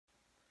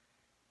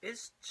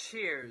Is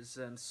cheers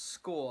and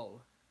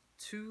skål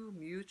two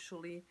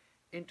mutually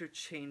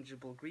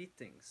interchangeable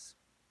greetings?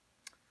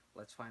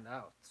 Let's find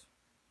out.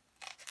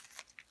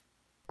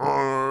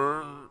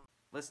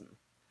 Listen,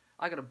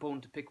 I got a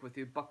bone to pick with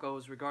you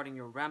buckos regarding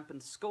your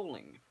rampant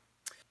skåling.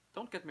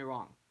 Don't get me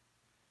wrong.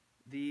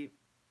 The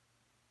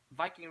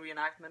Viking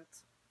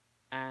reenactment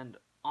and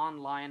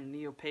online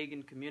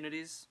neo-pagan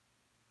communities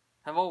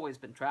have always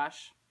been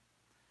trash,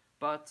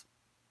 but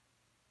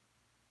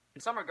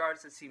in some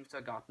regards it seems to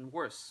have gotten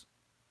worse.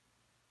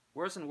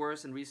 Worse and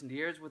worse in recent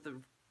years with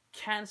the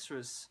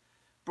cancerous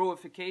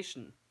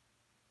broification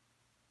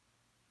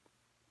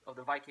of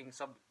the Viking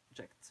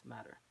subject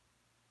matter.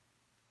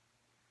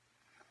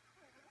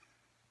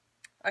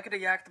 I could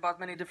have yacked about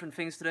many different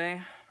things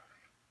today,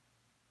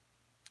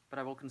 but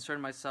I will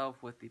concern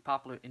myself with the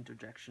popular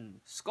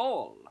interjection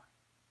skål,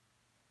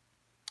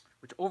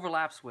 which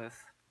overlaps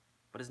with,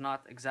 but is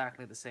not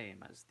exactly the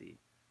same as the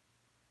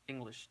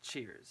English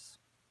cheers.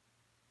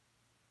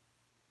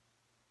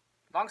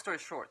 Long story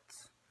short,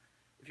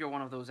 if you're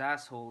one of those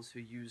assholes who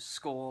use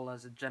skål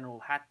as a general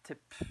hat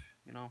tip,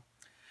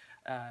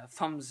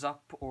 thumbs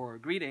up or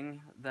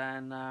greeting,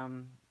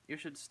 then you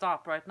should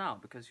stop right now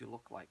because you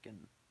look like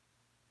an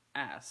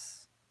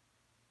ass.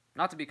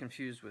 Not to be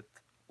confused with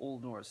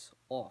Old Norse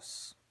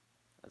os.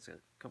 That's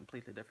a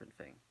completely different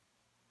thing.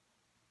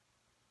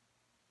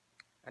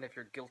 And if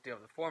you're guilty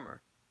of the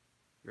former,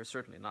 you're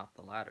certainly not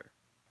the latter.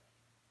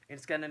 In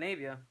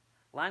Scandinavia,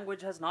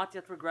 language has not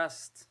yet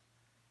regressed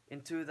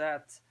into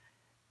that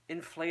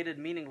inflated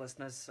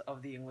meaninglessness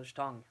of the English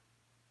tongue.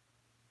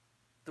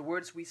 The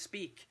words we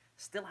speak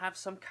still have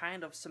some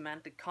kind of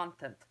semantic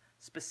content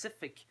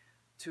specific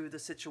to the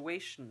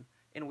situation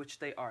in which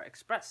they are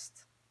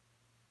expressed.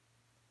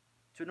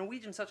 To a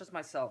Norwegian such as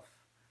myself,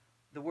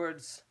 the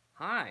words,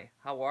 "Hi,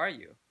 how are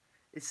you?"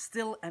 is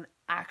still an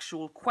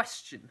actual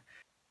question.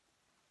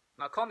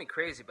 Now call me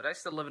crazy, but I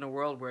still live in a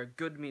world where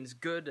good means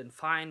good and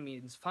fine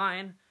means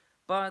fine,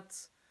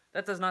 but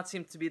that does not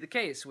seem to be the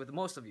case with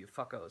most of you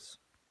fuckos.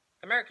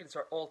 Americans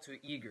are all too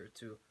eager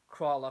to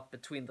crawl up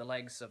between the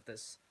legs of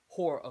this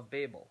whore of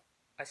Babel.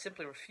 I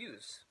simply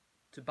refuse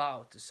to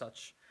bow to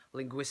such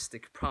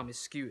linguistic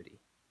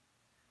promiscuity.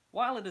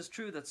 While it is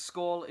true that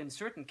skål in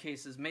certain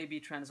cases may be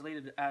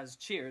translated as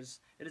cheers,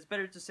 it is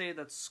better to say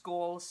that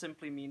skål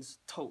simply means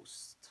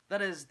toast.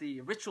 That is the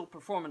ritual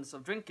performance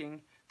of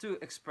drinking to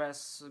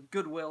express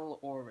goodwill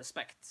or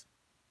respect.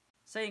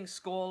 Saying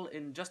skål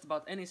in just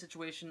about any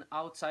situation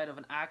outside of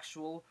an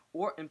actual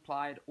or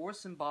implied or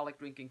symbolic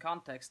drinking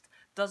context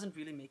doesn't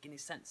really make any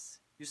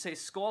sense. You say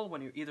skål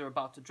when you're either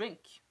about to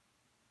drink,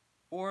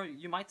 or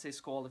you might say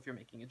skål if you're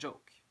making a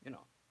joke,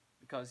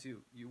 because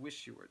you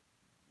wish you were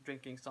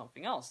drinking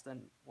something else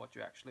than what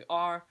you actually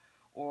are,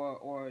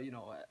 or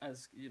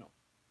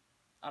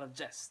out of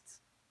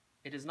jest.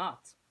 It is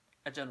not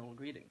a general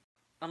greeting.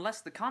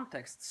 Unless the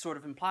context sort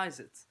of implies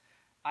it.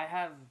 I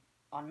have,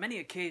 on many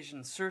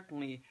occasions,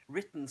 certainly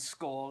written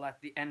skål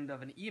at the end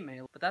of an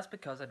email, but that's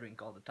because I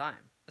drink all the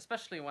time.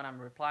 Especially when I'm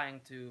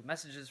replying to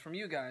messages from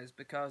you guys,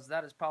 because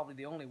that is probably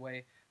the only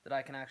way that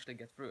I can actually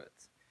get through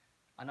it.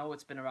 I know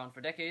it's been around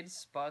for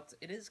decades, but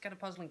it is kind of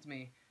puzzling to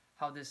me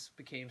how this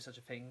became such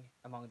a thing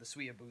among the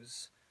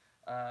Sweaboos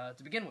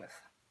to begin with.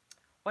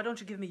 Why don't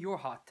you give me your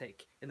hot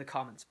take in the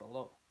comments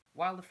below?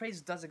 While the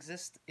phrase does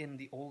exist in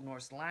the Old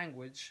Norse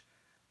language,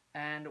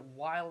 and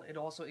while it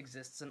also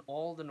exists in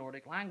all the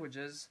Nordic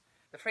languages,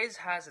 the phrase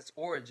has its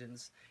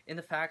origins in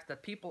the fact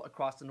that people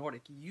across the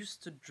Nordic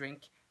used to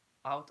drink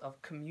out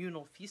of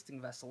communal feasting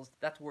vessels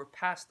that were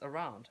passed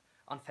around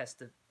on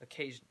festive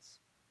occasions.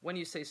 When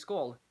you say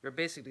skål, you're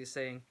basically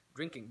saying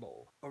drinking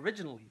bowl.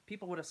 Originally,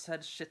 people would have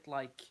said shit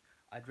like,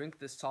 "I drink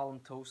this solemn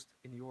toast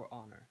in your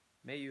honor.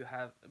 May you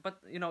have..." But,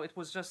 it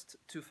was just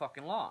too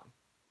fucking long.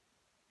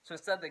 So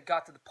instead they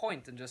got to the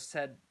point and just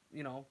said,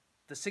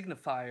 the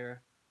signifier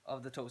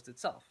of the toast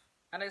itself.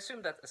 And I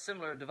assume that a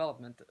similar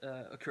development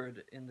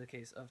occurred in the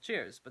case of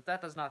cheers, but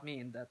that does not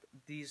mean that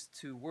these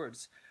two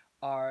words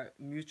are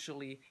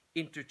mutually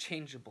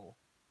interchangeable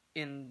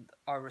in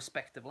our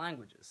respective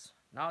languages.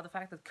 Now, the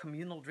fact that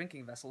communal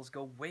drinking vessels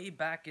go way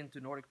back into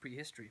Nordic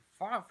prehistory,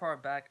 far, far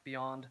back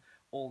beyond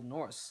Old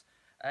Norse,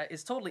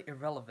 is totally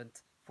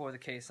irrelevant for the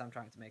case I'm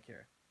trying to make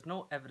here. There's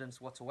no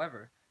evidence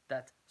whatsoever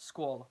that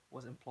skål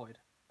was employed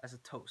as a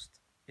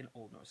toast in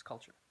Old Norse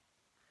culture.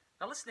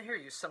 Now listen here,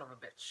 you son of a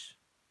bitch.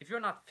 If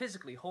you're not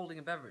physically holding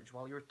a beverage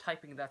while you're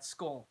typing that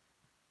skål,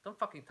 don't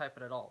fucking type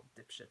it at all,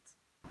 dipshit.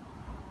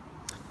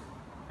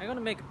 I'm gonna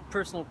make a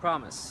personal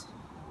promise.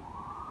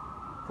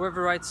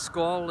 Whoever writes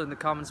skål in the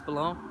comments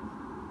below,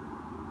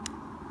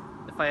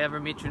 if I ever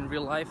meet you in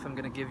real life, I'm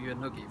gonna give you a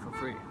noogie for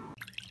free.